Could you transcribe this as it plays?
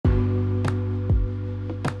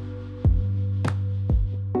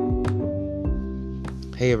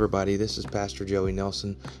Hey everybody, this is Pastor Joey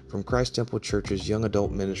Nelson from Christ Temple Church's Young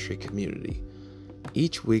Adult Ministry community.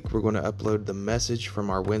 Each week we're going to upload the message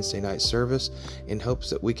from our Wednesday night service in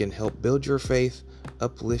hopes that we can help build your faith,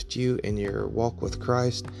 uplift you in your walk with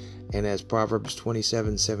Christ, and as Proverbs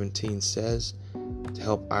 27:17 says, to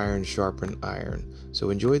help iron sharpen iron.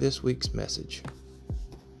 So enjoy this week's message.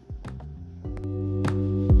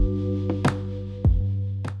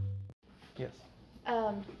 Yes.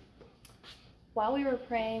 While we were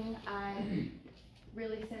praying, I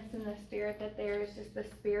really sensed in the spirit that there is just the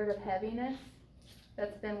spirit of heaviness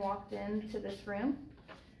that's been walked into this room.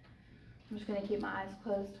 I'm just going to keep my eyes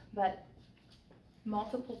closed, but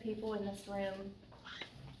multiple people in this room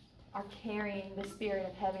are carrying the spirit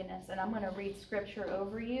of heaviness, and I'm going to read scripture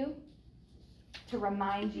over you to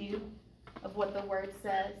remind you of what the word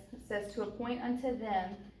says. It says, to appoint unto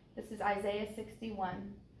them, this is Isaiah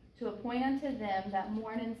 61, to appoint unto them that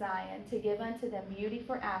mourn in Zion, to give unto them beauty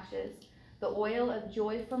for ashes, the oil of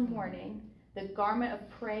joy for mourning, the garment of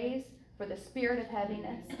praise for the spirit of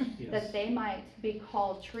heaviness, yes, that they might be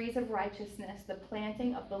called trees of righteousness, the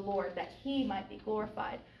planting of the Lord, that he might be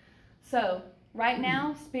glorified. So, right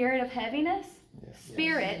now, spirit of heaviness, yes,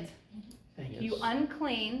 spirit, yes, you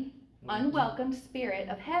unclean, unwelcome spirit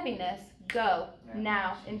of heaviness, go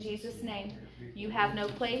now in Jesus' name. You have no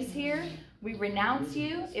place here. We renounce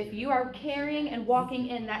you. If you are carrying and walking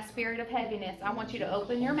in that spirit of heaviness, I want you to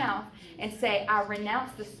open your mouth and say, I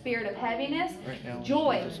renounce the spirit of heaviness. Right now,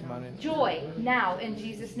 joy now in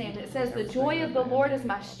Jesus' name. It says, the joy of the Lord is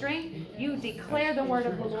my strength. You declare the word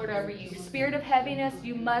of the Lord over you. Spirit of heaviness,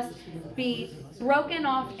 you must be broken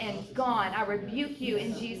off and gone. I rebuke you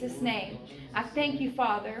in Jesus' name. I thank you,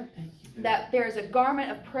 Father, that there is a garment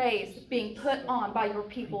of praise being put on by your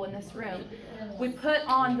people in this room. We put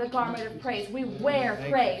on the garment of praise. We wear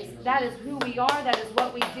praise. That is who we are. That is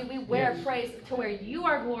what we do. We wear praise to where you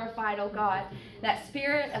are glorified, oh God. That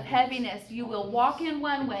spirit of heaviness, you will walk in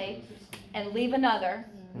one way and leave another.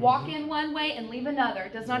 Walk in one way and leave another.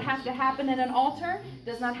 It does not have to happen in an altar. It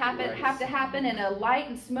does not have to happen in a light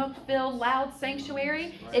and smoke-filled, loud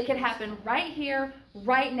sanctuary. It can happen right here,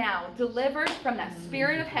 right now. Delivered from that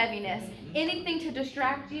spirit of heaviness. Anything to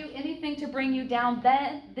distract you, anything to bring you down,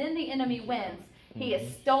 then the enemy wins. He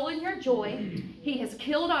has stolen your joy. He has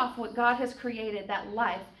killed off what God has created, that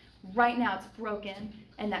life. Right now it's broken.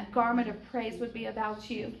 And that garment of praise would be about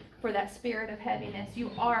you for that spirit of heaviness.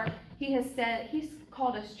 He has said, he's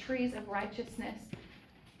called us trees of righteousness.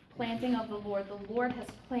 Planting of the Lord. The Lord has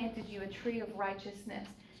planted you a tree of righteousness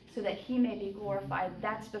so that he may be glorified.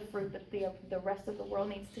 That's the fruit that the rest of the world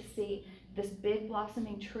needs to see. This big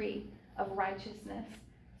blossoming tree of righteousness.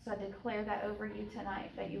 So I declare that over you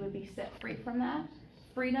tonight, that you would be set free from that.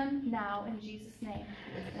 Freedom now in Jesus' name.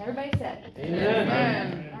 And everybody said, amen.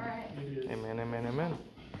 Amen. All right. Amen, amen, amen.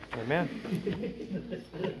 Amen.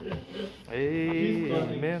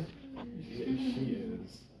 Amen. She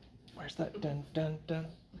is. Where's that dun dun dun?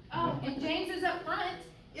 Oh, and James is up front.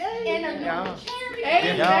 Yay! In a little chair.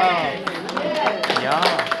 Yeah. Yeah.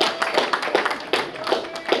 How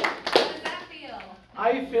does that feel?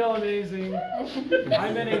 I feel amazing.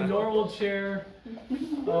 I'm in a normal chair.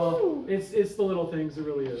 It's the little things. It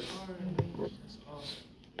really is.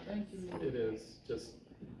 It is just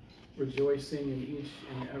rejoicing in each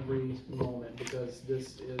and every moment, because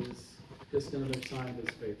this is just another sign of his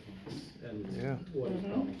faithfulness and what he's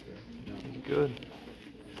brought me through. Good.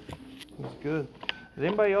 That's good. Does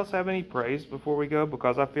anybody else have any praise before we go?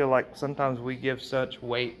 Because I feel like sometimes we give such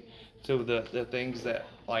weight to the things that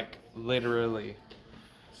like literally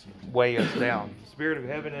weigh us down. The spirit of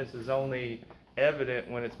heaviness is only evident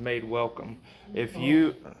when it's made welcome. If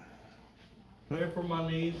you pray for my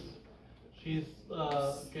niece, she's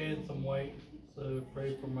gained some weight, so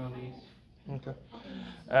pray for my niece. Okay.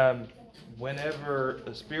 Whenever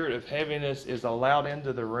the spirit of heaviness is allowed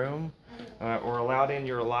into the room or allowed in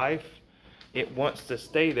your life, it wants to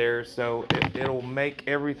stay there, so it'll make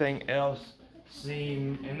everything else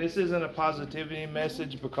seem, and this isn't a positivity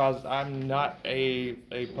message because I'm not a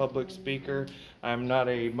public speaker, I'm not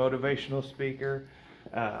a motivational speaker,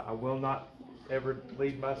 I will not ever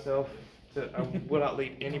lead myself to, I will not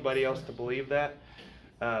lead anybody else to believe that.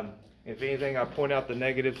 If anything, I point out the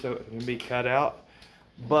negative so it can be cut out.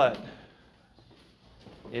 But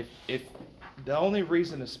if the only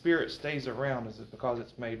reason the spirit stays around is because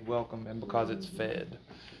it's made welcome and because it's fed.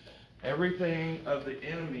 Everything of the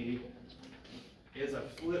enemy is a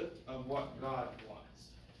flip of what God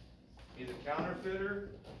wants. He's a counterfeiter,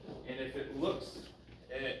 and if it looks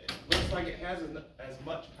like it has as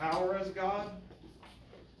much power as God,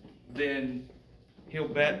 then he'll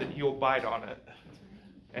bet that you'll bite on it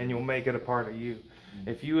and you'll make it a part of you.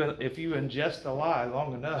 If you ingest a lie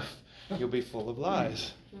long enough, you'll be full of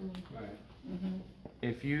lies.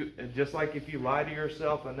 If you, just like if you lie to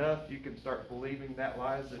yourself enough, you can start believing that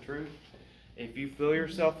lie is the truth. If you fill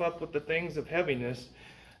yourself up with the things of heaviness,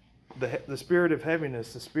 the spirit of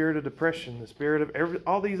heaviness, the spirit of depression, the spirit of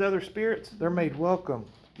all these other spirits, they're made welcome.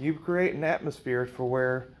 You create an atmosphere for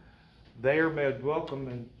where they are made welcome,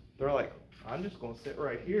 and they're like, I'm just going to sit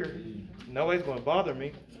right here. Nobody's going to bother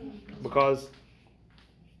me, because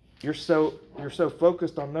you're so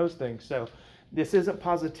focused on those things. So this isn't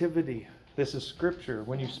positivity. This is scripture.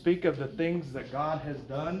 When you speak of the things that God has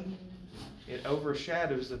done, it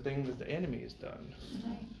overshadows the things that the enemy has done.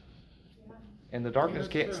 And the darkness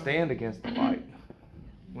can't stand against the light.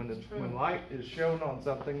 When light is shown on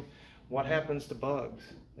something, what happens to bugs?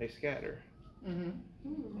 They scatter. When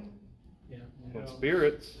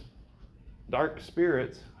spirits, dark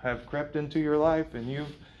spirits, have crept into your life and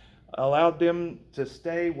you've allowed them to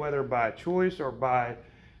stay, whether by choice or by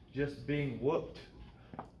just being whooped.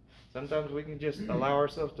 Sometimes we can just allow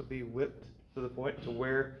ourselves to be whipped to the point to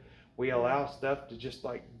where we allow stuff to just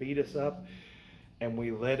like beat us up, and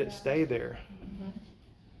we let it stay there.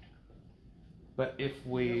 But if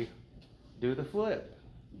we do the flip,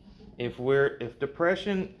 if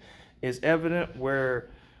depression is evident where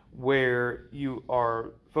you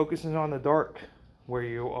are focusing on the dark, where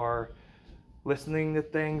you are listening to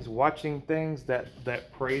things, watching things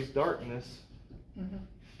that praise darkness,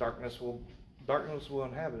 darkness will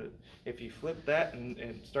inhabit it. If you flip that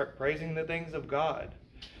and start praising the things of God,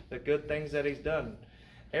 the good things that He's done.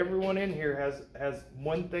 Everyone in here has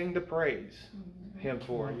one thing to praise Him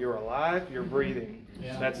for. You're alive, you're breathing.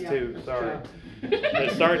 That's two, sorry.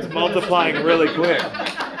 It starts multiplying really quick.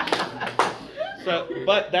 So,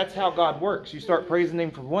 but that's how God works. You start praising Him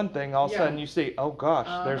for one thing, all of a sudden you see, oh gosh,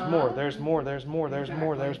 there's more, there's more, there's more, there's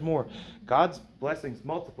more, there's more. God's blessings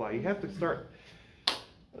multiply. You have to start,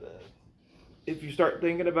 if you start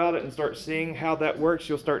thinking about it and start seeing how that works,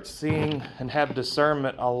 you'll start seeing and have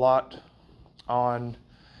discernment a lot on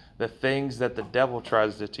the things that the devil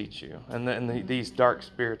tries to teach you. And these dark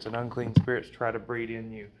spirits and unclean spirits try to breed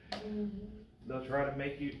in you. They'll try to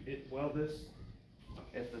make you,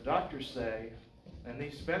 if the doctors say, and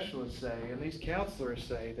these specialists say, and these counselors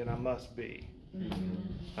say, then I must be.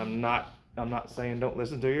 I'm not saying don't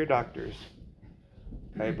listen to your doctors,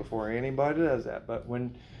 okay, before anybody does that. But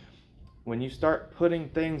when you start putting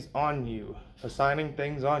things on you, assigning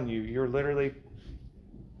things on you, you're literally,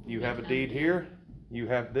 you have a deed here, you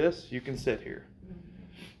have this, you can sit here.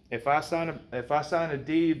 If I sign a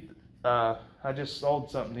deed, I just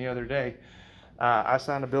sold something the other day. I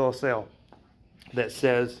signed a bill of sale that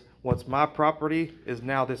says what's my property is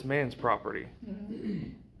now this man's property.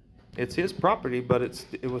 It's his property, but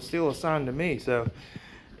it was still assigned to me. So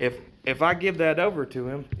if I give that over to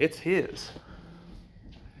him, it's his.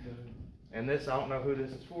 And this, I don't know who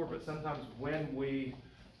this is for, but sometimes when we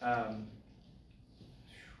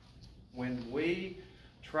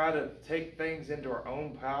try to take things into our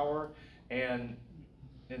own power, and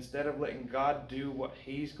instead of letting God do what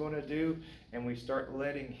He's going to do, and we start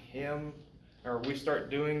letting Him, or we start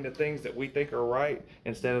doing the things that we think are right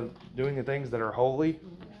instead of doing the things that are holy,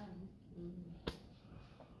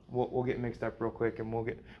 we'll get mixed up real quick, and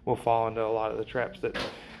we'll fall into a lot of the traps that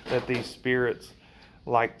these spirits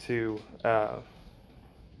like to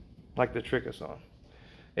trick us on.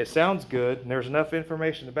 It sounds good, and there's enough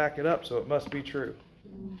information to back it up, so it must be true.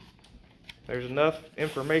 There's enough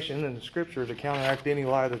information in the scripture to counteract any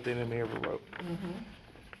lie that the enemy ever wrote.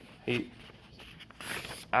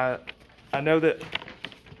 I know that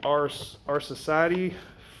our society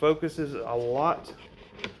focuses a lot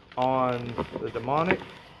on the demonic.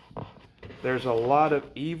 There's a lot of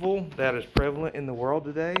evil that is prevalent in the world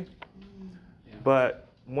today. But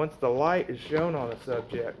once the light is shown on a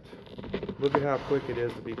subject, look at how quick it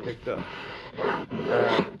is to be picked up.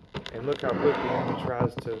 And look how quick the enemy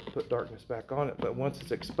tries to put darkness back on it. But once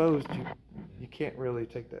it's exposed, you can't really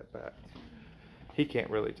take that back. He can't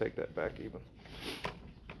really take that back even.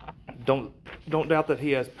 Don't doubt that he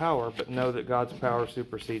has power, but know that God's power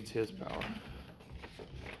supersedes his power.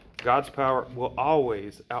 God's power will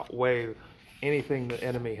always outweigh anything the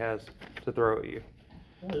enemy has to throw at you.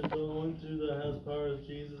 The only two that has power is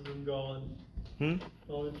Jesus and God. The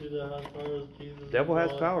only two that has power is Jesus and God. Devil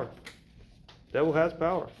has power. Devil has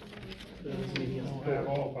power. He doesn't have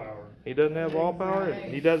all power. He doesn't have all power.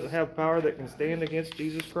 He doesn't have power that can stand against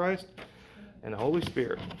Jesus Christ and the Holy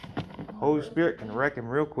Spirit. Holy Spirit can wreck him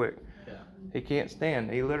real quick. He can't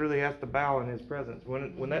stand. He literally has to bow in his presence.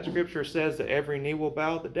 When that scripture says that every knee will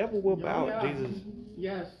bow, the devil will bow at Jesus.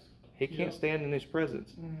 Yes. He can't stand in his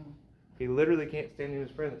presence. He literally can't stand in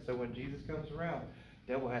his presence. So when Jesus comes around,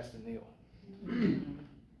 devil has to kneel.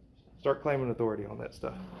 Start claiming authority on that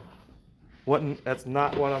stuff. That's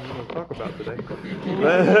not what I'm going to talk about today. I'm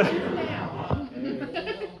about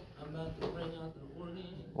to bring out the organ.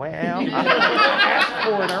 Well, I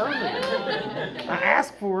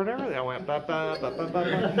asked for it earlier. I went, ba, ba, ba, ba, ba,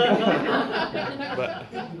 ba.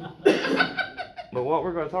 But what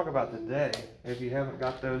we're going to talk about today, if you haven't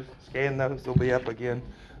got those, scan those, they'll be up again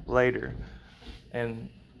later. And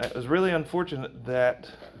it was really unfortunate that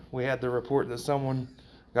we had the report that someone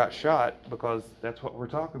got shot, because that's what we're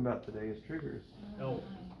talking about today is triggers. Oh.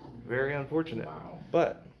 Very unfortunate.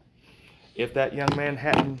 But if that young man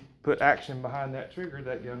hadn't put action behind that trigger,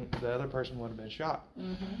 the other person would have been shot.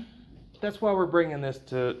 Mm-hmm. That's why we're bringing this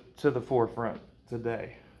to the forefront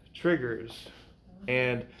today. Triggers.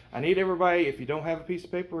 And I need everybody, if you don't have a piece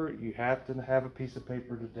of paper, you have to have a piece of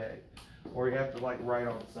paper today. Or you have to write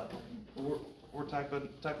on something. Or type a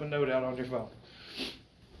note out on your phone.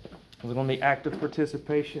 There's going to be active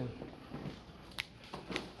participation.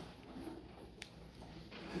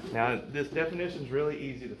 Now, this definition is really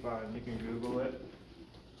easy to find. You can Google it,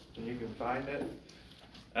 and you can find it.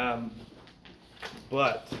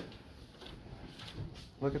 But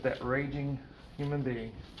look at that raging human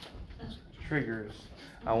being. Triggers.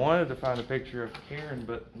 I wanted to find a picture of Karen,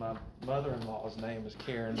 but my mother-in-law's name is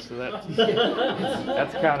Karen, so that's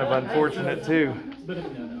kind of unfortunate too.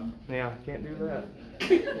 Yeah, can't do that.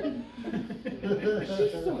 She's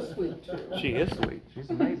so sweet too. She is sweet.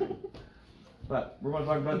 She's amazing. But we're going to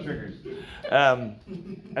talk about triggers.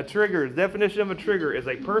 A trigger, the definition of a trigger is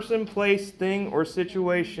a person, place, thing, or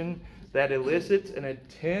situation that elicits an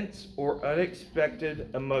intense or unexpected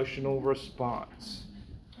emotional response.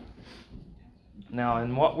 Now,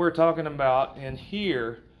 in what we're talking about in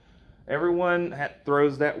here, everyone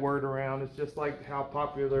throws that word around. It's just like how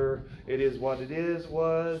popular it is what it is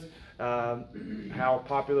was. How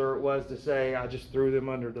popular it was to say, I just threw them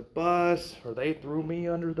under the bus, or they threw me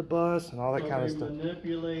under the bus, and all that kind of stuff.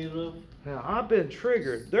 Manipulative. Now, I've been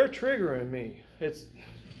triggered. They're triggering me.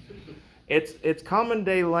 It's common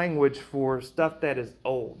day language for stuff that is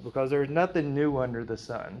old, because there's nothing new under the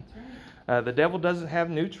sun. The devil doesn't have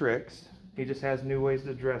new tricks. He just has new ways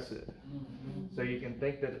to address it. So you can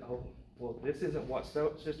think that, oh, well, this isn't what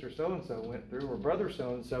sister so-and-so went through, or brother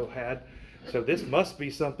so-and-so had, so this must be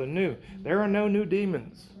something new. There are no new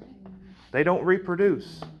demons. They don't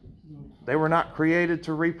reproduce. They were not created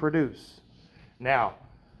to reproduce. Now,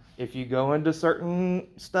 if you go into certain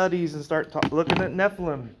studies and start looking at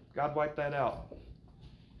Nephilim, God wiped that out.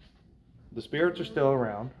 The spirits are still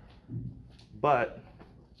around, but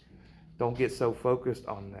don't get so focused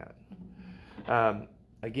on that.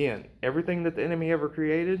 Again, everything that the enemy ever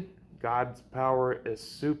created, God's power is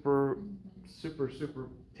super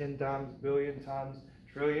 10 times, billion times,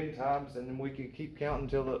 trillion times, and then we could keep counting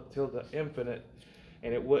till the infinite,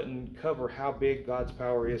 and it wouldn't cover how big God's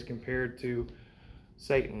power is compared to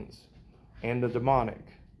Satan's and the demonic.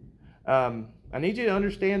 I need you to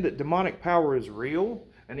understand that demonic power is real.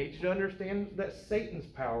 I need you to understand that Satan's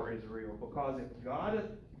power is real, because if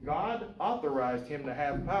God authorized him to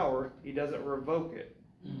have power, he doesn't revoke it.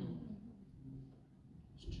 That's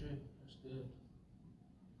true. That's good.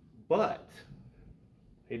 But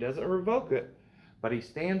he doesn't revoke it, but he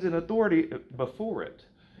stands in authority before it.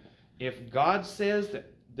 If God says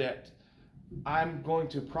that I'm going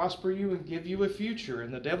to prosper you and give you a future,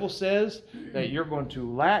 and the devil says that you're going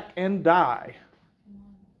to lack and die,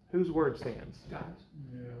 whose word stands? God's.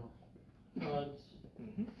 Yeah. God's.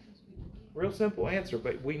 Mm-hmm. Real simple answer,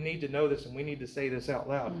 but we need to know this, and we need to say this out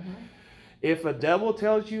loud. Mm-hmm. If a devil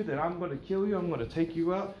tells you that I'm going to kill you, I'm going to take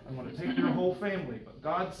you out, I'm going to take your whole family, but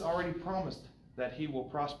God's already promised that he will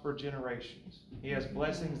prosper generations. He has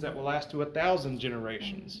blessings that will last to 1,000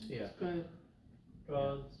 generations. Yeah.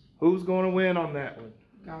 God's. Who's going to win on that one?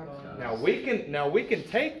 God. Now we can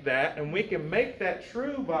take that and we can make that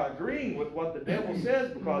true by agreeing with what the devil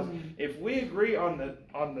says, because if we agree on the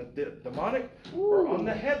demonic or on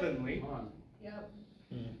the heavenly, Yep.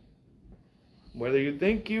 whether you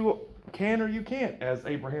think you can or you can't, as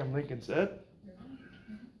Abraham Lincoln said,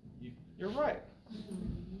 you're right.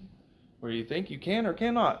 Whether you think you can or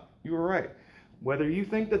cannot, you are right. Whether you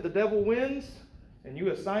think that the devil wins and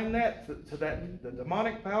you assign that to that the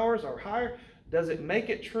demonic powers are higher, does it make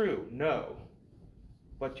it true? No.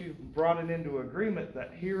 But you've brought it into agreement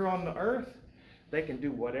that here on the earth, they can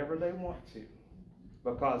do whatever they want to.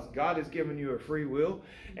 Because God has given you a free will.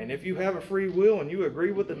 And if you have a free will and you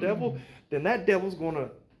agree with the devil, then that devil's going to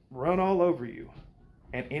run all over you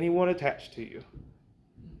and anyone attached to you.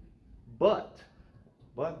 But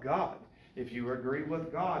God, If you agree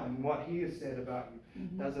with God and what He has said about you,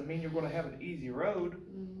 doesn't mean you're going to have an easy road,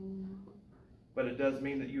 but it does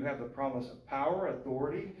mean that you have the promise of power,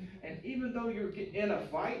 authority, and even though you're in a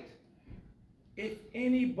fight, if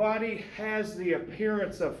anybody has the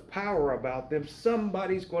appearance of power about them,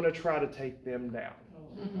 somebody's going to try to take them down.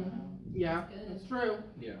 Yeah, that's true.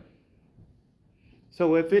 Yeah.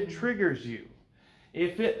 So if it triggers you,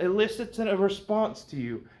 if it elicits a response to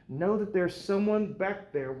you, know that there's someone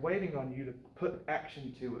back there waiting on you to put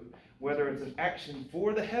action to it, whether it's an action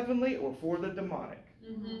for the heavenly or for the demonic.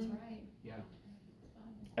 That's right. Yeah.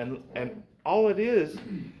 And all it is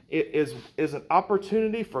an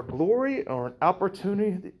opportunity for glory or an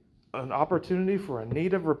opportunity for a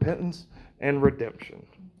need of repentance and redemption.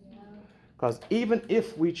 Because even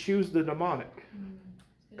if we choose the demonic,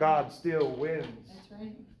 God still wins. That's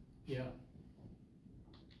right. Yeah.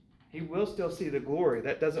 He will still see the glory.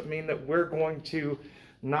 That doesn't mean that we're going to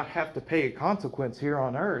not have to pay a consequence here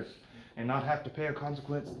on earth and not have to pay a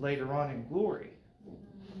consequence later on in glory.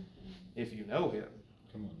 If you know Him.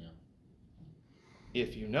 Come on now.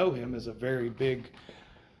 If you know Him is a very big,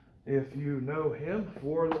 if you know Him,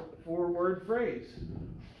 four-word phrase.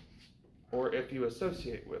 Or if you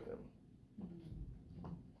associate with Him.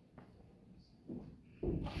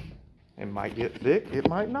 It might get thick, it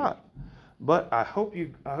might not. But I hope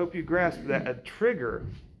you grasp that a trigger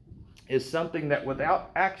is something that without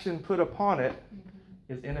action put upon it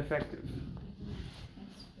is ineffective.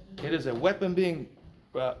 It is a weapon being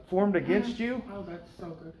formed against you, Oh, that's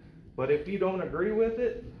so good. but if you don't agree with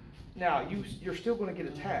it, now you're still going to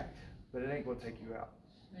get attacked, but it ain't going to take you out.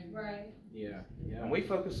 Right. Yeah. Yeah. And we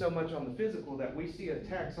focus so much on the physical that we see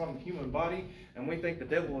attacks on the human body and we think the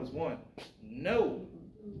devil has won. No.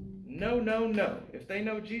 No, no, no. If they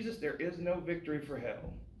know Jesus, there is no victory for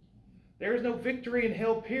hell. There is no victory in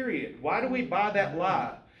hell, period. Why do we buy that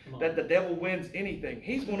lie that the devil wins anything?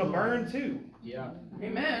 He's going to burn too. Yeah.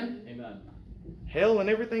 Amen. Amen. Hell and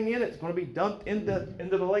everything in it is going to be dumped into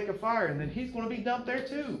the lake of fire, and then he's going to be dumped there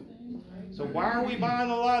too. So why are we buying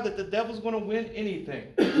the lie that the devil's going to win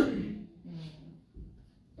anything?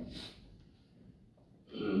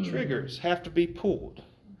 Triggers have to be pulled.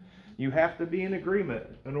 You have to be in agreement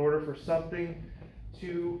in order for something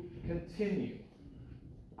to continue.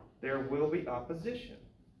 There will be opposition.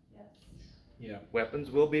 Yes. Yeah.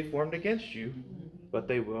 Weapons will be formed against you, but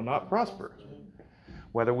they will not prosper.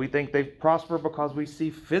 Whether we think they prosper because we see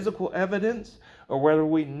physical evidence, or whether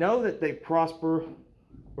we know that they prosper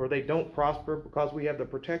or they don't prosper because we have the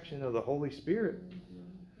protection of the Holy Spirit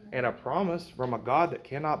and a promise from a God that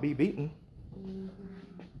cannot be beaten.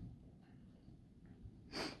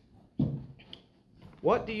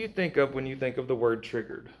 What do you think of when you think of the word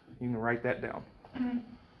triggered? You can write that down.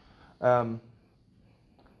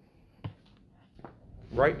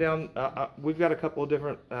 Write down, we've got a couple of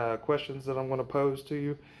different questions that I'm going to pose to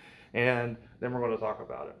you, and then we're going to talk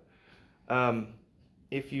about it.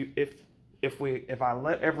 If I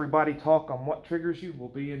let everybody talk on what triggers you, we'll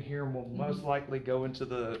be in here and we'll most likely go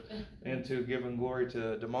into giving glory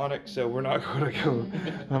to demonic. So we're not going to go.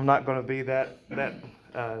 I'm not going to be that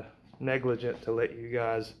negligent to let you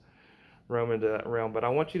guys roam into that realm. But I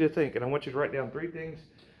want you to think, and I want you to write down 3 things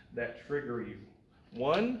that trigger you.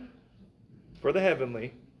 1 for the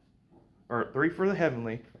heavenly, or 3 for the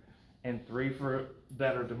heavenly, and 3 for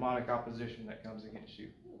that are demonic opposition that comes against you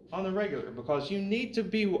on the regular, because you need to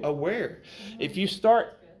be aware. If you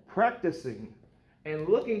start practicing and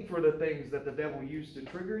looking for the things that the devil used to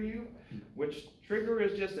trigger you, which trigger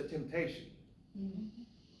is just a temptation.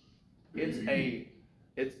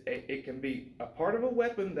 It can be a part of a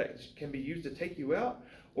weapon that can be used to take you out,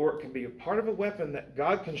 or it can be a part of a weapon that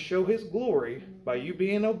God can show His glory by you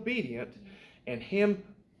being obedient and Him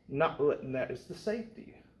not letting that. It's the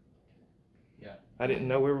safety. Yeah. I didn't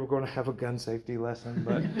know we were going to have a gun safety lesson,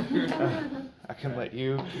 but I can let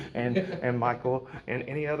you and Michael and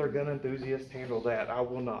any other gun enthusiast handle that. I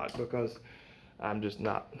will not, because I'm just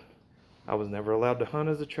not. I was never allowed to hunt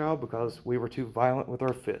as a child because we were too violent with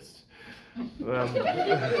our fists. But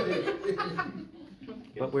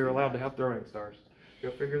we were allowed to have throwing stars.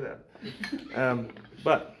 Go figure that.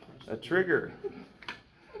 But a trigger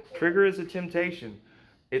is a temptation.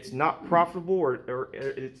 It's not profitable or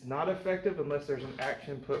it's not effective unless there's an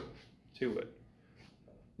action put to it.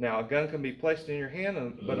 Now, a gun can be placed in your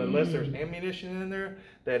hand, but unless there's ammunition in there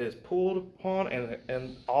that is pulled upon,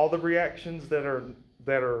 and all the reactions that are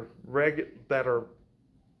I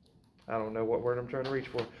don't know what word I'm trying to reach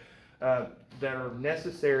for, that are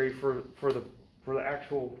necessary for the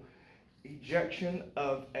actual ejection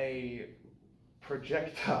of a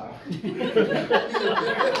projectile.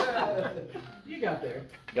 You got there.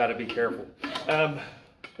 Gotta be careful.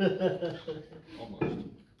 Almost.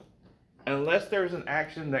 Unless there's an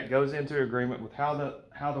action that goes into agreement with how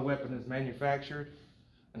the weapon is manufactured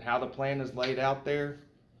and how the plan is laid out there,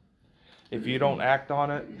 if you don't act on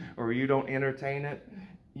it or you don't entertain it,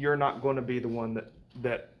 you're not going to be the one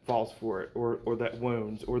that falls for it or that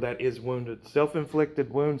wounds or that is wounded.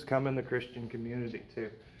 Self-inflicted wounds come in the Christian community too.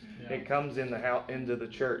 Yeah. It comes in into the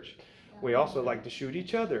church. We also like to shoot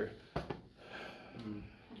each other.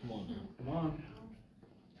 Come on now. Come on.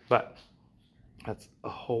 But that's a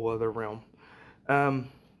whole other realm. I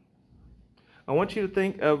want you to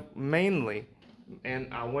think of mainly,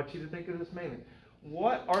 and I want you to think of this mainly.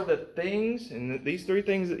 What are the things, and these 3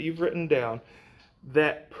 things that you've written down,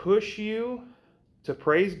 that push you to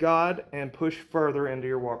praise God and push further into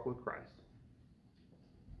your walk with Christ?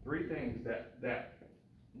 3 things that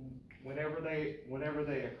whenever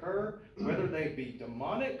they occur, whether they be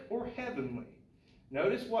demonic or heavenly.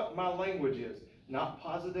 Notice what my language is, not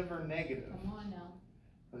positive or negative. Come on now.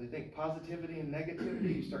 Because you think positivity and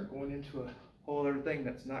negativity, you start going into a whole other thing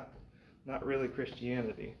that's not really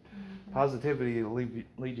Christianity. Positivity will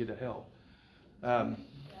lead you to hell.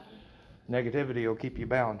 Negativity will keep you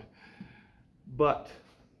bound. But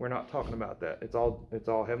we're not talking about that. It's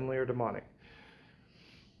all heavenly or demonic.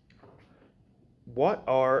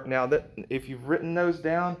 Now that if you've written those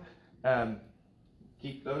down,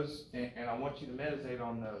 keep those, and I want you to meditate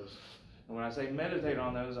on those. And when I say meditate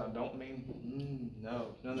on those, I don't mean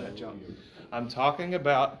no, none of that junk. I'm talking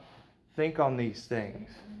about think on these things,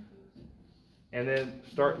 and then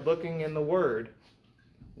start looking in the Word.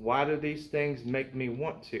 Why do these things make me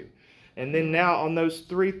want to? And then now on those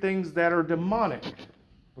 3 things that are demonic.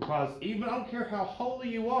 Because even, I don't care how holy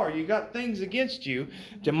you are, you got things against you,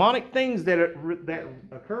 demonic things that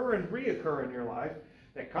occur and reoccur in your life,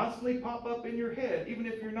 that constantly pop up in your head, even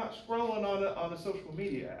if you're not scrolling on a social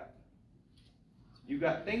media app. You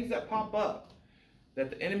got things that pop up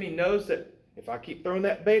that the enemy knows that if I keep throwing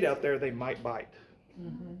that bait out there, they might bite.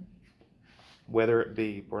 Mm-hmm. Whether it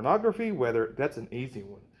be pornography, that's an easy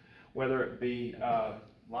one. Whether it be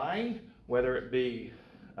lying, whether it be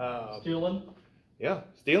Stealing. Yeah,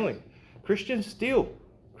 stealing. Christians steal.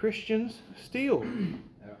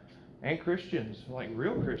 Yeah. And Christians, like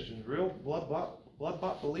real Christians, real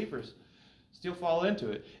blood-bought believers, still fall into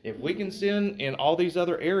it. If we can sin in all these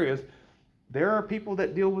other areas, there are people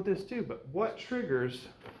that deal with this too. But what triggers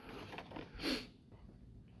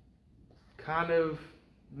kind of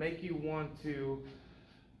make you want to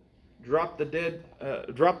drop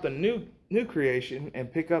the new creation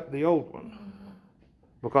and pick up the old one?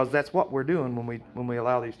 Because that's what we're doing when we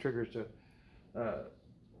allow these triggers to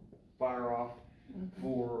fire off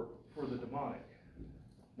for the demonic.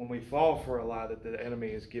 When we fall for a lie that the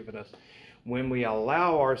enemy has given us. When we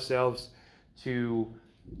allow ourselves to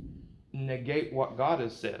negate what God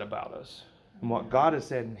has said about us and what God has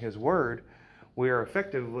said in His Word, we are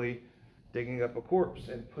effectively digging up a corpse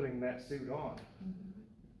and putting that suit on.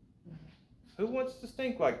 Who wants to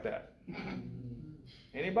stink like that?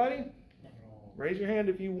 Anybody? Raise your hand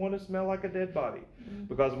if you want to smell like a dead body.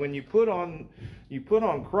 Because when you put on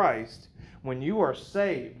Christ, when you are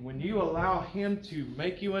saved, when you allow Him to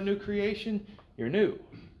make you a new creation, you're new.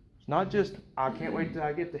 It's not just, I can't wait till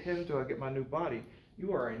I get to heaven till I get my new body.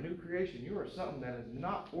 You are a new creation. You are something that is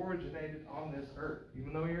not originated on this earth,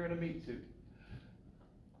 even though you're in a meat suit.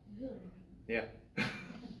 Yeah.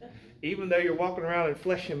 Even though you're walking around in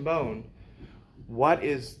flesh and bone, what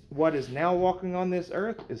is now walking on this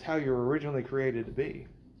earth is how you're originally created to be.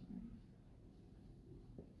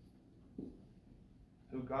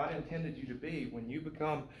 Who God intended you to be. When you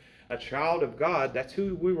become a child of God, that's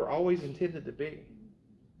who we were always intended to be.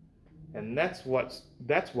 And that's what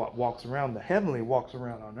walks around, the heavenly walks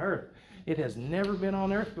around on earth. It has never been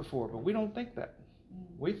on earth before, but we don't think that.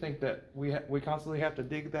 We think that we constantly have to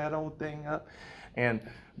dig that old thing up. And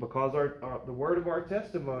because the word of our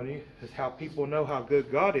testimony is how people know how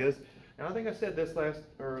good God is. And I think I said this the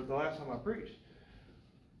last time I preached.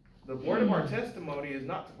 The word of our testimony is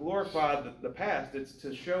not to glorify the past. It's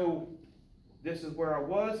to show this is where I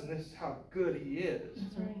was and this is how good He is.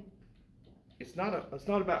 That's right. It's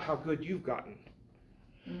not about how good you've gotten.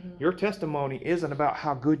 Mm-hmm. Your testimony isn't about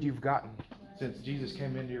how good you've gotten since Jesus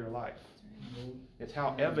came into your life. It's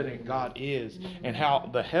how evident God is and how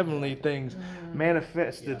the heavenly things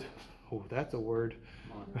manifested. Yeah. Oh, that's a word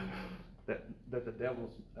that the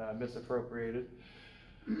devil's misappropriated.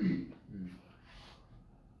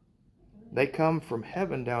 They come from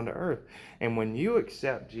heaven down to earth. And when you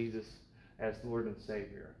accept Jesus as Lord and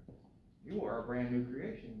Savior, you are a brand new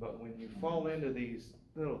creation. But when you fall into these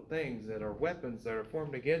little things that are weapons that are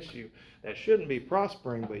formed against you that shouldn't be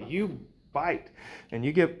prospering, but you bite and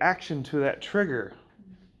you give action to that trigger,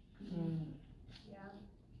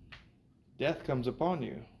 death comes upon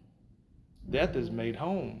you. Death is made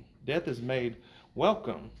home. Death is made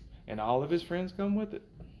welcome, and all of his friends come with it.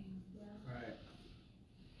 Right.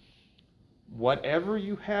 Whatever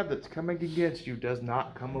you have that's coming against you does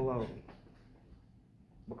not come alone,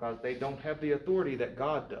 because they don't have the authority that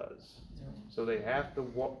God does. So they have to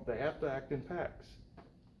walk. They have to act in packs.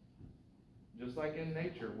 Just like in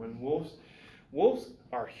nature, when wolves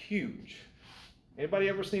are huge. Anybody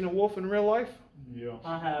ever seen a wolf in real life? Yeah.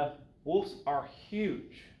 I have. Wolves are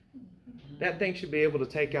huge. That thing should be able to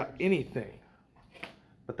take out anything.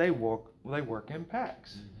 But they work in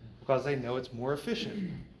packs because they know it's more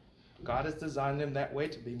efficient. God has designed them that way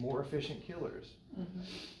to be more efficient killers.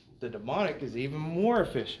 The demonic is even more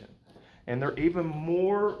efficient, and they're even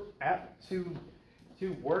more apt to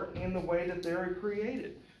work in the way that they're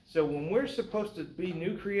created. So when we're supposed to be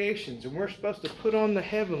new creations and we're supposed to put on the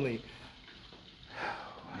heavenly,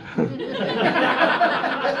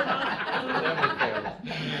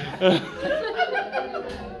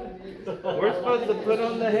 we're supposed to put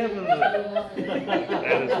on the heavenly.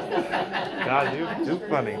 God, you're too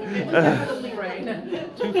funny.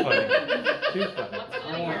 Too funny. Too funny.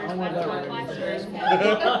 I want that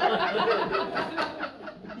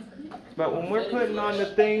But when we're putting on the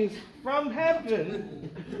things from heaven,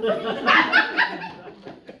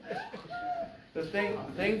 the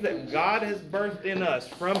things that God has birthed in us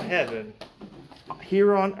from heaven,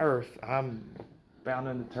 here on earth, I'm bound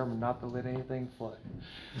and determined not to let anything flood.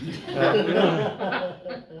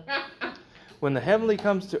 When the heavenly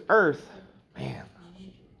comes to earth, man,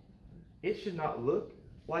 it should not look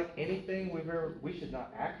like anything we should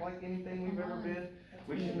not act like anything we've ever been.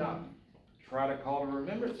 We should not try to call to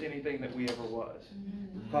remembrance anything that we ever was.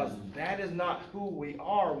 Because that is not who we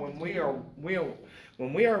are when we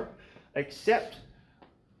accept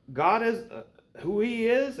God as who he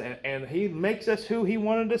is, and he makes us who he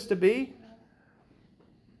wanted us to be.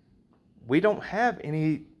 We don't have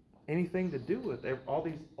anything to do with all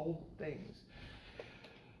these old things.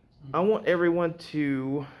 I want everyone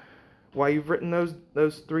to, while you've written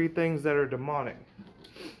those three things that are demonic,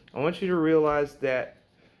 I want you to realize that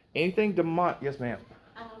anything demonic, yes ma'am.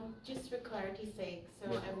 Just for clarity's sake,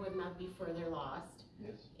 so I would not be further lost.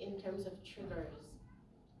 Yes. In terms of triggers,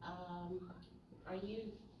 are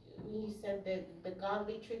you, when you said that the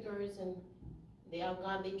godly triggers and the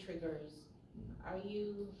ungodly triggers, are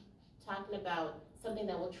you talking about something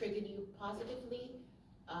that will trigger you positively,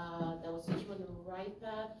 that will set you on the right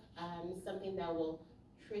path, something that will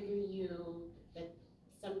trigger you, that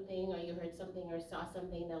something, or you heard something or saw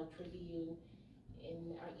something that will trigger you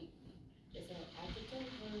in, is it an adjective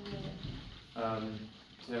or?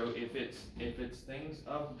 So if it's things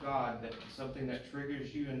of God, that something that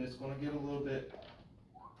triggers you, and it's going to get a little bit,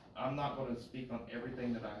 I'm not going to speak on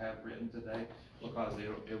everything that I have written today, because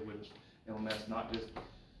it'll mess not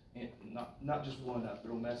just one up,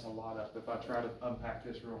 it'll mess a lot up if I try to unpack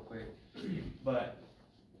this real quick. But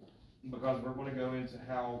because we're going to go into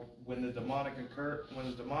how when the demonic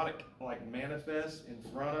like manifests in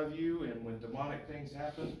front of you, and when demonic things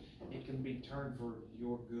happen, it can be turned for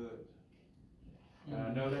your good. And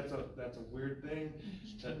I know that's a weird thing.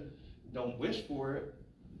 Don't wish for it.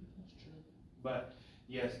 But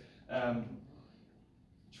yes,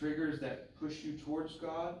 triggers that push you towards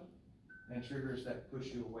God and triggers that push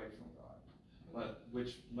you away from God. But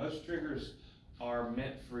which most triggers are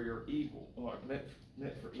meant for your evil, or meant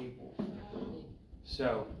for evil.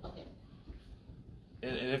 So,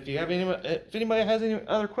 and if anybody has any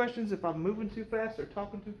other questions, if I'm moving too fast or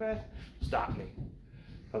talking too fast, stop me.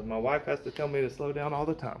 Because my wife has to tell me to slow down all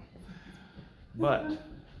the time. But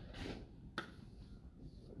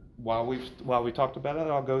while we talked about it,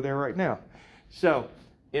 I'll go there right now. So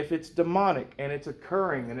if it's demonic and it's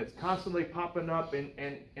occurring and it's constantly popping up and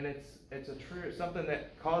it's something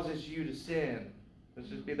that causes you to sin, let's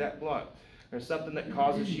just be that blunt. There's something that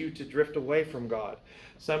causes you to drift away from God.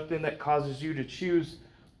 Something that causes you to choose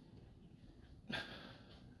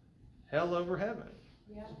hell over heaven.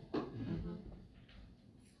 Yeah.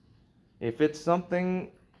 If it's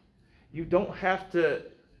something, you don't have to,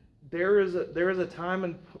 there is a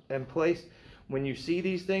time and place when you see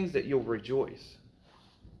these things that you'll rejoice.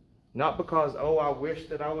 Not because, oh, I wish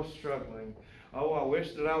that I was struggling. Oh, I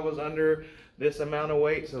wish that I was under this amount of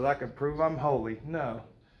weight so that I can prove I'm holy. No.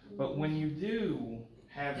 But when you do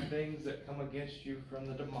have things that come against you from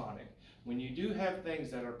the demonic, when you do have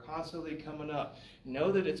things that are constantly coming up,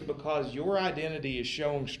 know that it's because your identity is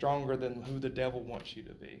showing stronger than who the devil wants you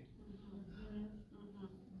to be.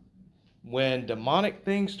 When demonic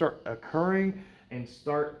things start occurring and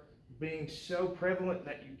start being so prevalent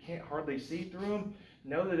that you can't hardly see through them,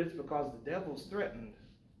 know that it's because the devil's threatened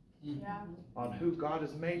Yeah. on who God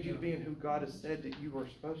has made you to be and who God has said that you are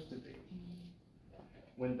supposed to be.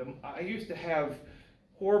 I used to have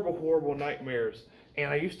horrible nightmares,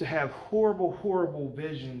 and I used to have horrible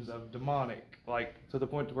visions of demonic, like to the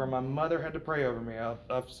point to where my mother had to pray over me.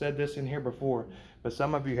 I've said this in here before, but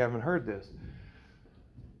some of you haven't heard this.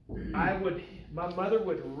 My mother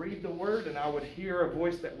would read the word, and I would hear a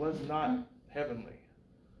voice that was not heavenly.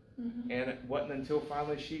 Mm-hmm. And it wasn't until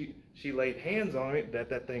finally she laid hands on it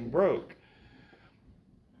that thing broke.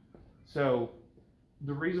 So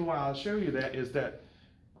the reason why I'll show you that is that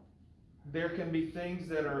there can be things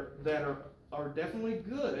that are definitely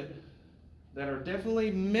good, that are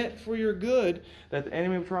definitely meant for your good, that the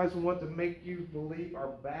enemy tries to want to make you believe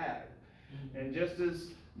are bad. And just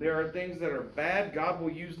as there are things that are bad, God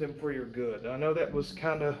will use them for your good. I know that was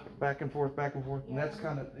kind of back and forth, and that's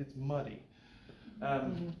it's muddy.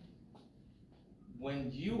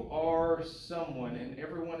 When you are someone, and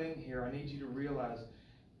everyone in here, I need you to realize,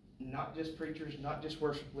 not just preachers, not just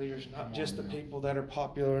worship leaders, not just the people that are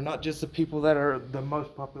popular, not just the people that are the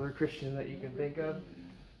most popular Christian that you can think of.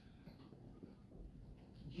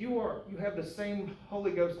 You have the same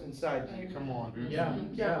Holy Ghost inside you. Come on.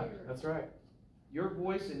 Yeah, that's right. Your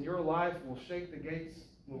voice and your life will shake the gates,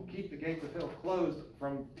 will keep the gates of hell closed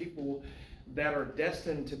from people that are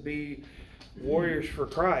destined to be warriors for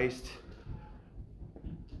Christ.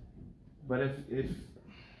 But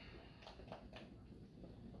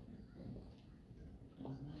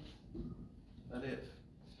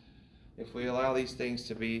if we allow these things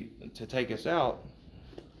to take us out,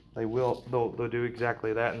 they'll do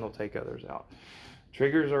exactly that, and they'll take others out.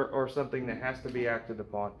 Triggers are something that has to be acted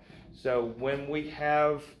upon. So when we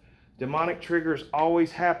have demonic triggers always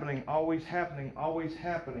happening,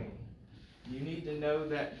 you need to know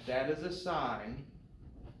that is a sign,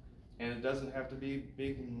 and it doesn't have to be a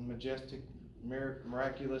big, majestic,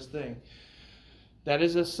 miraculous thing. That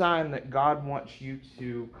is a sign that God wants you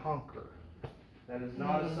to conquer. That is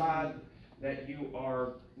not a sign that you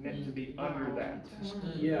are meant to be under that.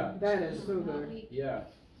 Yeah. That is so good. Yeah.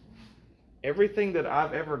 Everything that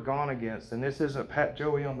I've ever gone against, and this isn't pat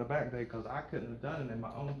Joey on the back day because I couldn't have done it in my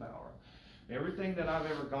own power. Everything that I've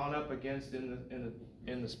ever gone up against in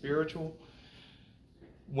the spiritual,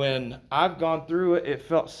 when I've gone through it, it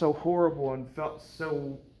felt so horrible and felt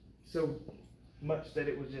so much that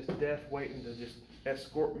it was just death waiting to just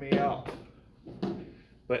escort me out.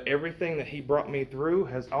 But everything that he brought me through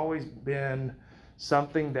has always been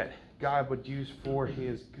something that God would use for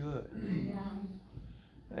his good. Yeah.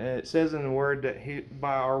 It says in the word that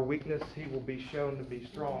by our weakness he will be shown to be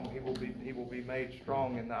strong. He will be made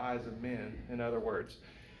strong in the eyes of men. In other words,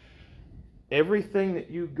 everything that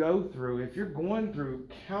you go through, if you're going through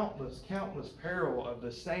countless peril of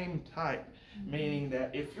the same type, meaning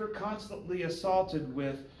that if you're constantly assaulted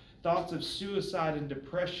with thoughts of suicide and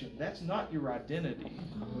depression, that's not your identity.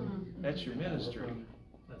 That's your ministry.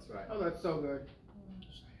 That's right. Oh, that's so good.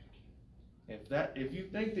 If you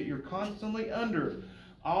think that you're constantly under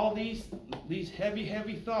all these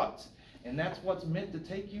heavy thoughts, and that's what's meant to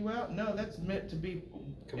take you out, no, that's meant to be.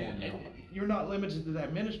 And you're not limited to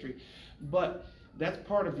that ministry, but that's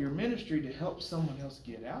part of your ministry to help someone else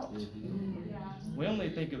get out. Yeah. We only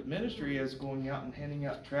think of ministry as going out and handing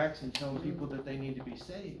out tracts and telling people that they need to be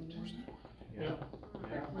saved. Yeah.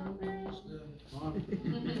 Come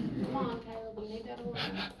on, Caleb, we need that order.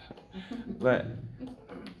 But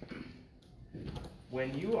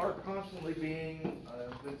when you are constantly being,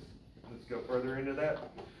 let's go further into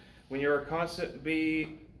that. When you're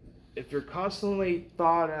if you're constantly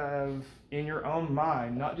thought of in your own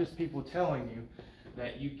mind, not just people telling you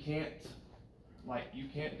that you can't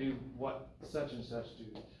do what such and such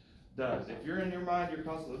does. If you're in your mind, you're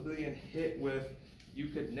constantly being hit with, you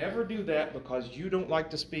could never do that because you don't like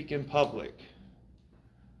to speak in public.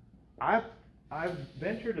 I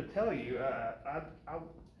venture to tell you,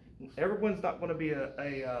 everyone's not going to be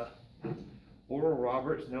a Oral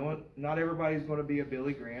Roberts. Not everybody's going to be a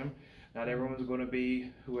Billy Graham. Not everyone's going to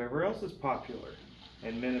be whoever else is popular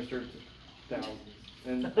and ministers to thousands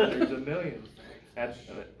and hundreds of millions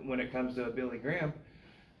when it comes to a Billy Graham.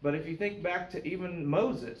 But if you think back to even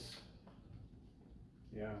Moses,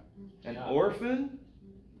 an orphan,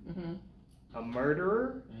 a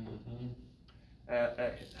murderer,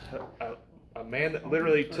 a man that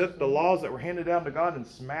literally took the laws that were handed down to God and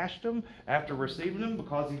smashed them after receiving them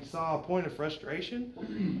because he saw a point of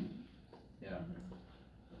frustration. Yeah.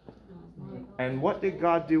 And what did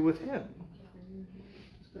God do with him?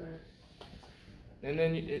 And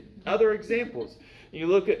then other examples. You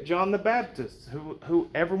look at John the Baptist, who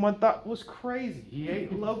everyone thought was crazy. He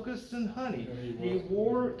ate locusts and honey. He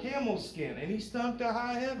wore camel skin, and he stunk to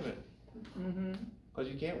high heaven. Because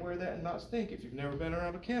you can't wear that and not stink. If you've never been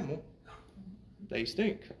around a camel, they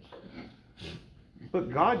stink. But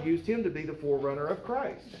God used him to be the forerunner of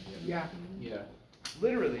Christ. Yeah. Yeah.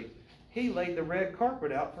 Literally, he laid the red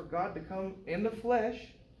carpet out for God to come in the flesh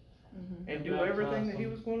and do everything that he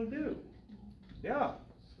was going to do. Yeah.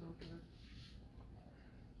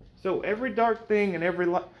 So every dark thing and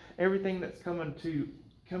everything that's coming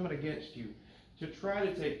against you to try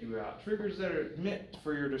to take you out, triggers that are meant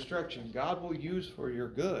for your destruction, God will use for your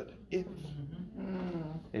good.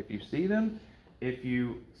 If you see them, if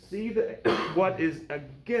you see what is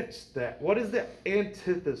against that, what is the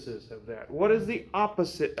antithesis of that, what is the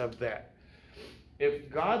opposite of that.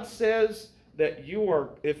 If God says that you are,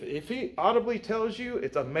 if he audibly tells you,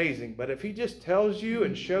 it's amazing. But if he just tells you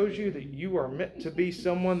and shows you that you are meant to be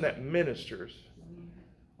someone that ministers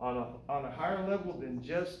on a higher level than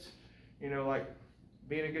just, like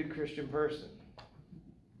being a good Christian person.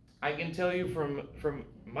 I can tell you from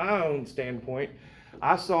my own standpoint,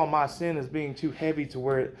 I saw my sin as being too heavy to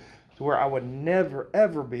where I would never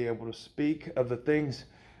ever be able to speak of the things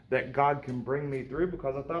that God can bring me through,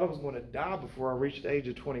 because I thought I was going to die before I reached the age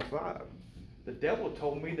of 25. The devil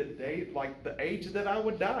told me the age that I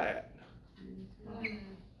would die at.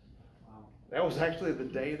 That was actually the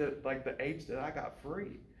day that, the age that I got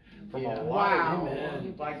free from a lot of,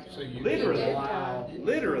 literally,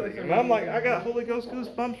 literally. And I'm like, I got Holy Ghost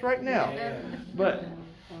goosebumps right now. But,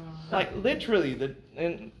 literally,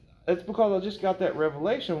 and it's because I just got that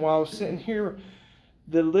revelation while I was sitting here.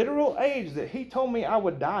 The literal age that he told me I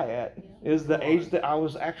would die at is the age that I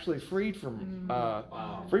was actually freed from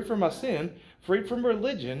my sin, freed from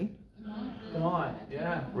religion. Come on,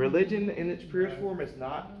 yeah. Religion in its purest form is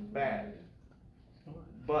not bad.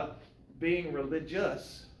 But being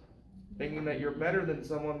religious, thinking that you're better than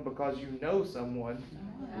someone because you know someone,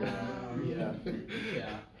 Yeah.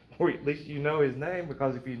 or at least you know his name,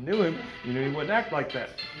 because if you knew him, you knew he wouldn't act like that.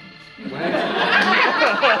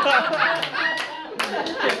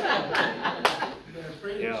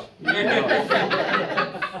 Yeah.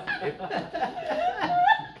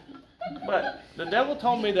 But the devil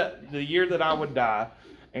told me that the year that I would die,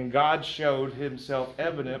 and God showed himself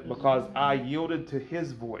evident because I yielded to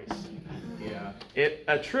his voice. Yeah.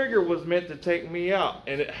 A trigger was meant to take me out,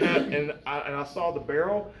 and I saw the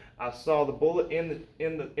barrel, I saw the bullet in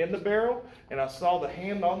the barrel, and I saw the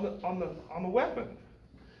hand on the weapon.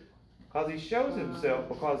 Because he shows himself,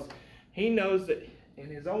 because he knows that in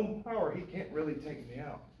his own power he can't really take me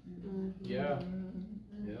out. Yeah.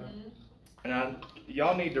 Yeah. And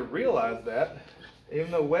y'all need to realize that,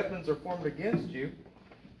 even though weapons are formed against you,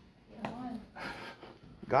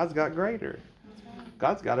 God's got greater.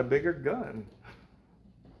 God's got a bigger gun.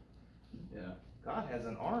 Yeah. God has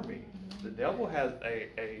an army. The devil has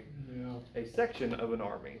a section of an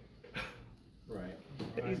army. Right.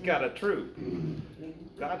 And he's got a troop.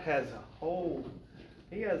 God has a whole.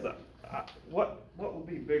 He has what would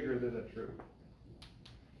be bigger than a troop?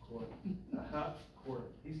 Court. Court.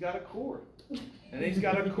 He's got a court. And he's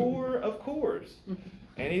got a core of cores.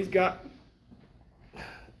 And he's got.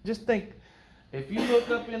 Just think, if you look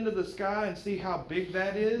up into the sky and see how big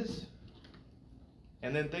that is,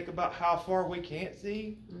 and then think about how far we can't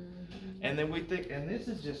see, and then we think, and this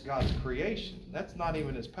is just God's creation. That's not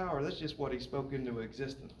even his power. That's just what he spoke into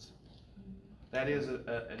existence. That is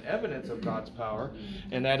an evidence of God's power,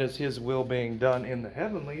 and that is his will being done in the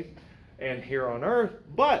heavenlies and here on earth.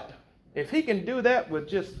 But if he can do that with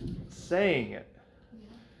just saying it,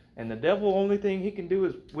 and the devil, only thing he can do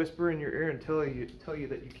is whisper in your ear and tell you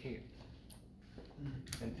that you can't.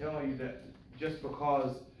 And tell you that just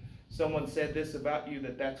because someone said this about you,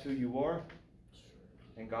 that's who you are,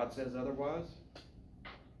 and God says otherwise.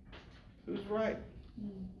 Who's right?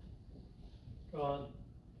 God.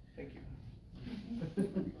 Thank you.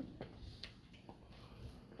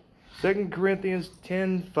 2 Corinthians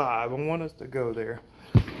 10:5. I want us to go there.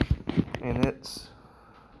 And it's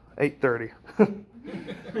 8:30.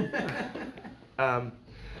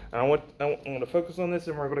 I want to focus on this,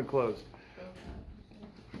 and we're going to close.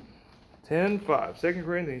 10:5. 2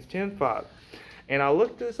 Corinthians 10:5. And I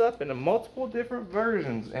looked this up in multiple different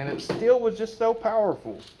versions, and it still was just so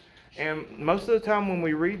powerful. And most of the time when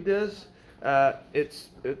we read this, if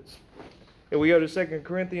we go to 2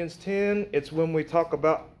 Corinthians 10, it's when we talk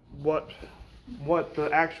about what the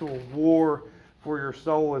actual war for your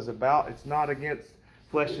soul is about. It's not against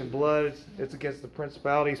flesh and blood. It's against the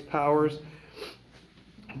principalities, powers.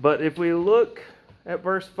 But if we look at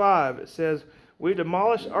verse 5, it says, We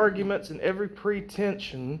demolish arguments and every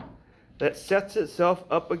pretension that sets itself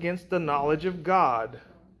up against the knowledge of God.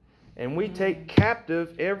 And we take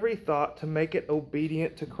captive every thought to make it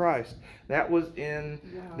obedient to Christ. That was in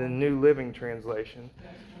the New Living Translation.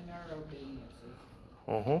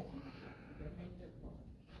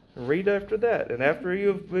 Read after that. And after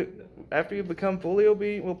you've become fully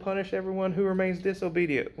obedient, we'll punish everyone who remains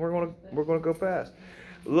disobedient. We're going to go fast.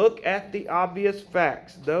 Look at the obvious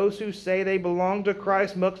facts. Those who say they belong to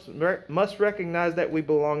Christ must recognize that we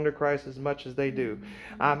belong to Christ as much as they do.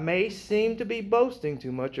 I may seem to be boasting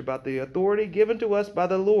too much about the authority given to us by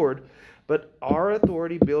the Lord, but our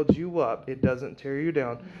authority builds you up. It doesn't tear you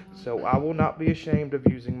down. So I will not be ashamed of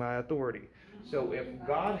using my authority. So if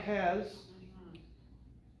God has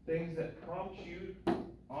things that prompt you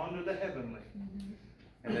onto the heavenly,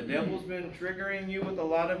 and the devil's been triggering you with a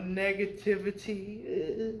lot of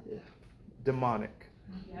negativity, demonic.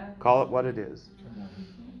 Call it what it is.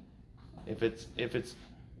 If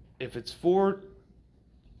it's for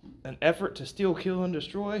an effort to steal, kill, and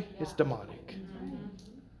destroy, it's demonic.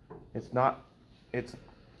 It's not. It's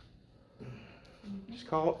just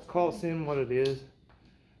call sin what it is.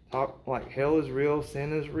 Talk like hell is real,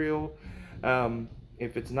 sin is real.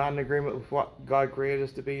 If it's not in agreement with what God created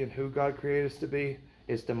us to be and who God created us to be,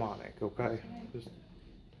 it's demonic, okay?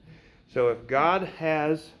 So if God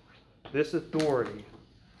has this authority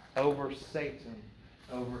over Satan,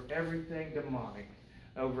 over everything demonic,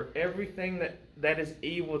 over everything that is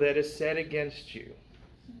evil that is set against you,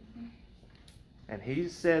 and He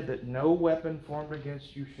said that no weapon formed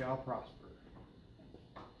against you shall prosper,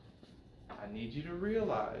 I need you to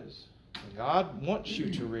realize, and God wants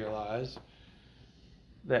you to realize,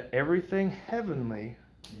 that everything heavenly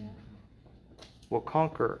will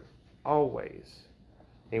conquer always,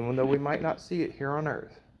 even though we might not see it here on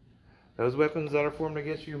earth. Those weapons that are formed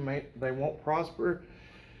against you, they won't prosper.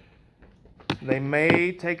 They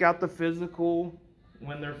may take out the physical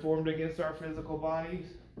when they're formed against our physical bodies,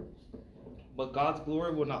 but God's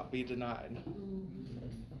glory will not be denied.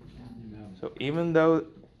 So even though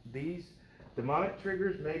these demonic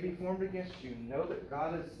triggers may be formed against you, know that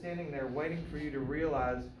God is standing there waiting for you to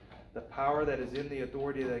realize the power that is in the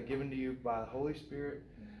authority that is given to you by the Holy Spirit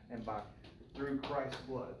and through Christ's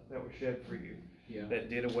blood that was shed for you, that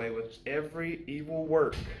did away with every evil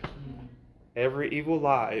work, every evil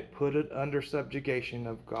lie. It put it under subjugation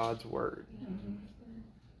of God's word.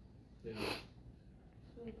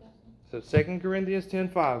 So 2 Corinthians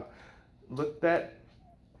 10:5. Look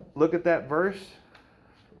at that verse.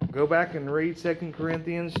 Go back and read 2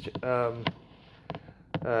 Corinthians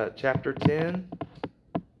chapter 10.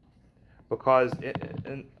 Because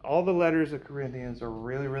and all the letters of Corinthians are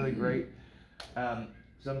really, really great.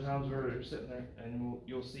 Sometimes we're sitting there and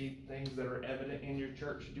you'll see things that are evident in your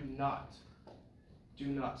church. Do not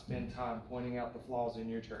spend time pointing out the flaws in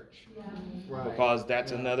your church. Right. Because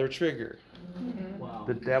that's another trigger. Wow.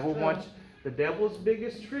 The devil's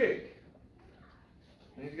biggest trick,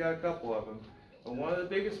 and he's got a couple of them, but one of the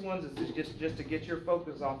biggest ones is just to get your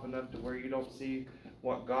focus off enough to where you don't see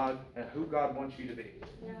what God and who God wants you to be.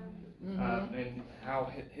 And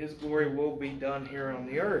how His glory will be done here on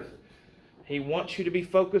the earth. He wants you to be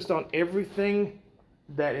focused on everything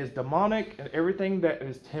that is demonic and everything that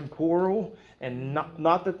is temporal, and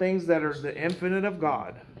not the things that are the infinite of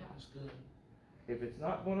God. If it's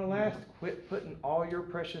not going to last, quit putting all your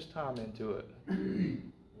precious time into it.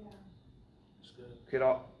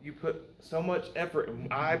 You put so much effort,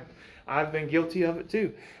 and I've been guilty of it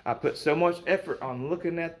too. I put so much effort on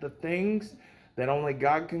looking at the things that only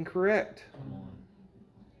God can correct.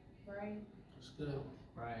 Right. That's good.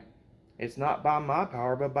 Right. It's not by my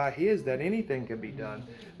power, but by His that anything can be done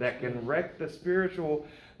that can wreck the spiritual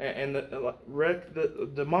and wreck the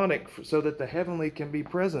demonic so that the heavenly can be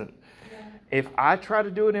present. If I try to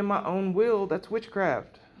do it in my own will, that's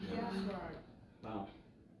witchcraft. Wow.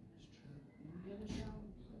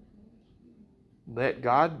 Let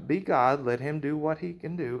God be God. Let Him do what He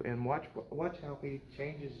can do, and watch how He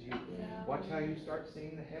changes you. Watch how you start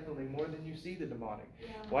seeing the heavenly more than you see the demonic.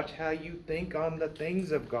 Watch how you think on the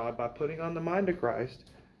things of God by putting on the mind of Christ.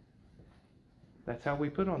 That's how we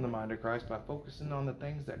put on the mind of Christ, by focusing on the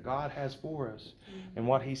things that God has for us and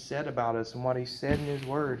what He said about us and what He said in His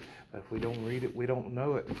Word. But if we don't read it, we don't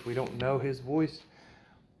know it. If we don't know His voice,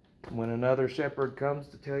 when another shepherd comes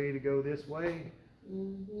to tell you to go this way,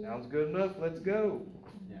 sounds good enough, let's go.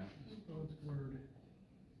 Yeah. God's word.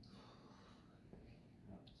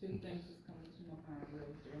 Two things just coming to my mind real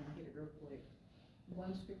quick. I'm gonna hit it real quick.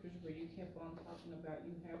 one scripture where you kept on talking about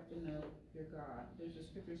you have to know your God. There's a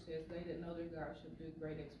scripture says they that know their God shall do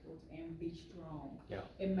great exploits and be strong. Yeah.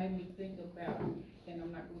 It made me think about, and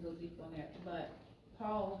I'm not gonna go deep on that, but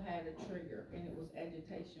Paul had a trigger, and it was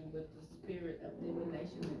agitation with the spirit of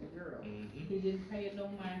divination in the girl. Mm-hmm. He didn't pay it no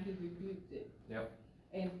mind, he rebuked it. Yep.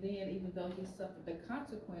 And then even though he suffered the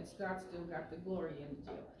consequence, God still got the glory in the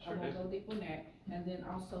jail. Sure I won't did. go deep on that. And then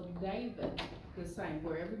also David, the same,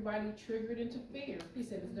 where everybody triggered into fear. He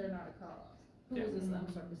said, is there not a cause? Who Yeah. is this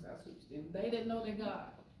uncircumcised hoopskin? They that know their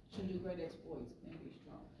God should do great exploits and be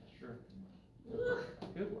strong. Sure.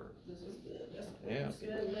 Good work. This is good. That's Yeah. That's a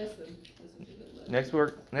good lesson. This is a good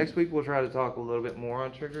lesson. Next week we'll try to talk a little bit more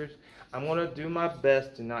on triggers. I'm gonna do my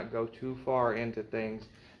best to not go too far into things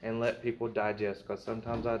and let people digest, because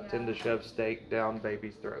sometimes I tend to shove steak down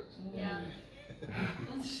babies' throats. Yeah.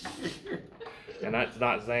 And that's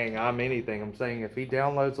not saying I'm anything. I'm saying if he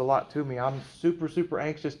downloads a lot to me, I'm super, super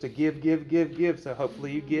anxious to give. So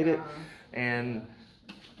hopefully you get it. And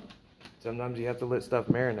sometimes you have to let stuff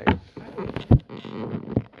marinate. I wanted to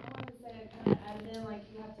say, I kind of added in, like,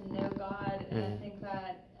 you have to know God, and I think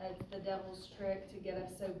that it's the devil's trick to get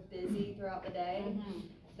us so busy throughout the day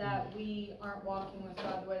that we aren't walking with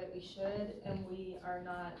God the way that we should, and we are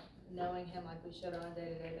not knowing Him like we should on a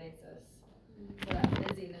day-to-day basis. So that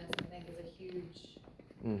busyness, I think, is a huge,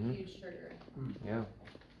 huge trigger Yeah,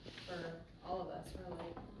 for all of us,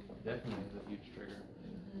 really. definitely is a huge trigger.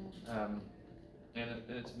 And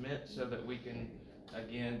it's meant so that we can,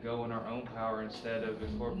 again, go in our own power instead of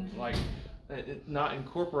not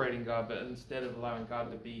incorporating God, but instead of allowing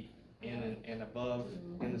God to be in and above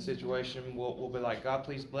in the situation, we'll be like, God,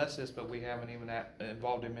 please bless this, but we haven't even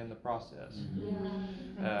involved Him in the process.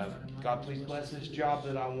 God, please bless this job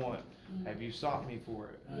that I want. Have you sought me for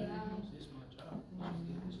it?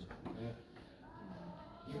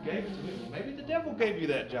 You gave it to me. Well, maybe the devil gave you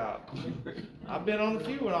that job. I've been on a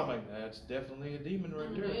few, and I'm like, that's definitely a demon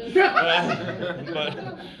right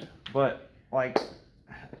there. but like,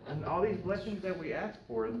 and all these blessings that we ask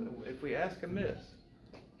for, if we ask amiss,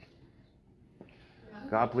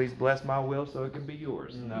 God, please bless my will so it can be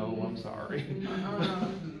yours. No, I'm sorry.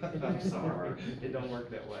 I'm sorry. It don't work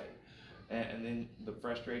that way. And then the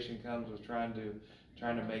frustration comes with trying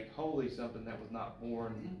to make holy something that was not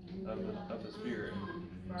born of the Spirit.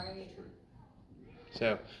 Right.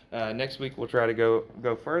 So next week we'll try to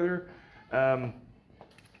go further.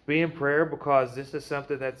 Be in prayer, because this is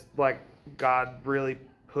something that's like God really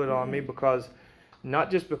put on me, because not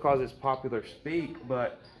just because it's popular speak,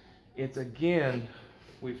 but it's, again,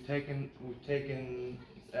 we've taken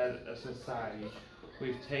as a society,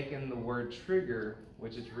 we've taken the word trigger,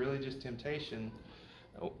 which is really just temptation,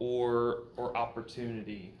 or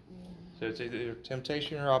opportunity. So it's either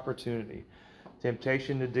temptation or opportunity.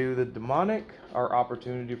 Temptation to do the demonic, or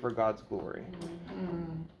opportunity for God's glory.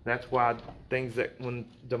 That's why things that, when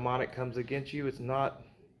demonic comes against you,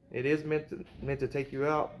 it is meant to take you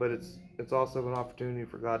out, but it's also an opportunity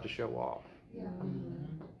for God to show off.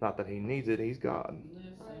 Not that He needs it, He's God.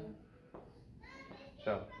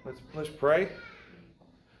 So let's pray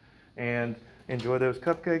and enjoy those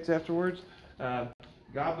cupcakes afterwards.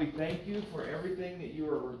 God, we thank you for everything that you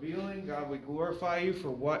are revealing. God, we glorify you for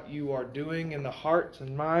what you are doing in the hearts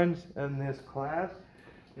and minds in this class,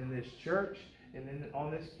 in this church, and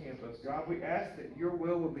on this campus. God, we ask that your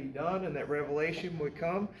will would be done and that revelation would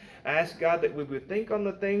come. I ask, God, that we would think on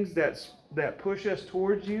the things that push us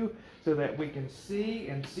towards you, so that we can see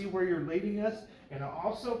where you're leading us. And I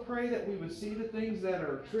also pray that we would see the things that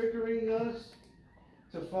are triggering us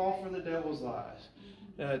to fall for the devil's lies.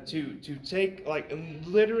 To take, like,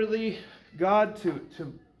 literally, God, to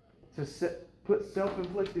put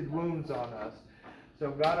self-inflicted wounds on us. So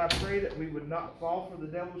God, I pray that we would not fall for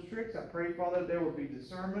the devil's tricks. I pray, Father, there will be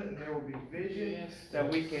discernment and there will be vision,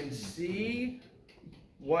 that we can see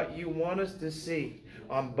what you want us to see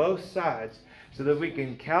on both sides, so that we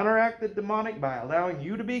can counteract the demonic by allowing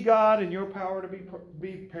you to be God and your power to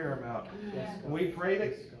be paramount. We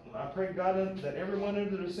pray I pray, God, that everyone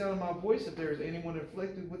under the sound of my voice, if there is anyone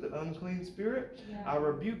afflicted with an unclean spirit, I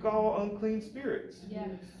rebuke all unclean spirits.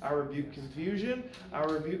 I rebuke confusion. I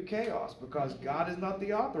rebuke chaos, because God is not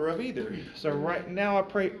the author of either. So right now I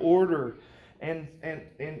pray order and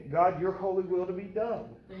God, your holy will to be done.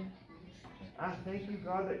 I thank you,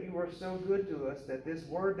 God, that you are so good to us, that this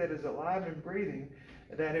word that is alive and breathing,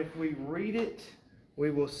 that if we read it, we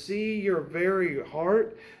will see your very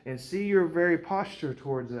heart and see your very posture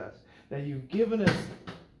towards us. That you've given us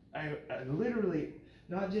literally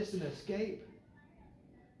not just an escape,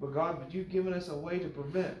 but God, you've given us a way to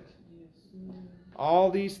prevent all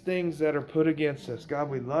these things that are put against us. God,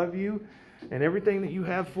 we love you. and everything that you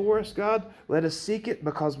have for us, God, let us seek it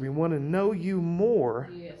because we want to know you more.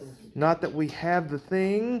 Yes. Not that we have the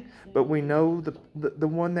thing, but we know the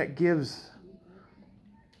one that gives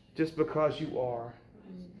just because you are.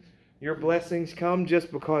 Your blessings come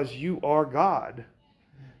just because you are God.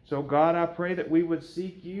 So God, I pray that we would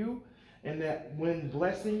seek you, and that when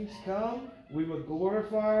blessings come, we would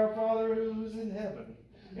glorify our Father who is in heaven,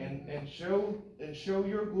 and show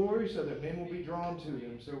your glory so that men will be drawn to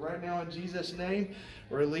him. So right now, in Jesus' name,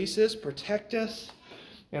 release us, protect us,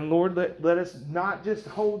 and Lord, let us not just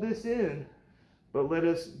hold this in, but let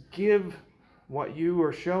us give what you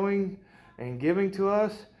are showing and giving to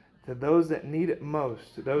us to those that need it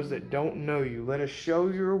most, to those that don't know you. Let us show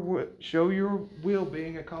your will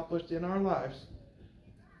being accomplished in our lives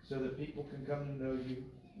so that people can come to know you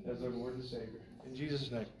as their Lord and Savior. In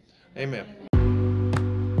Jesus' name, amen.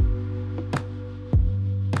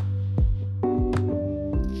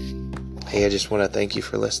 Hey, I just want to thank you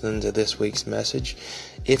for listening to this week's message.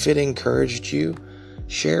 If it encouraged you,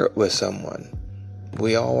 share it with someone.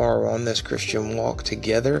 We all are on this Christian walk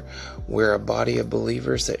together. We're a body of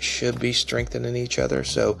believers that should be strengthening each other.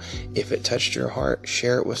 So if it touched your heart,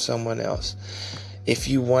 share it with someone else. If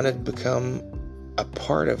you want to become a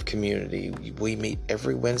part of community, we meet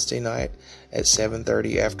every Wednesday night at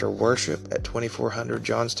 7:30 after worship at 2400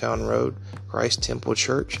 Johnstown Road, Christ Temple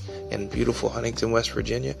Church in beautiful Huntington, West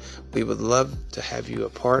Virginia. We would love to have you a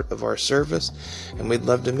part of our service, and we'd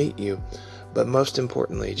love to meet you. But most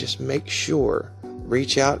importantly, just make sure,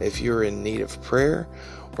 reach out if you're in need of prayer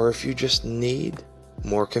or if you just need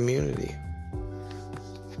more community.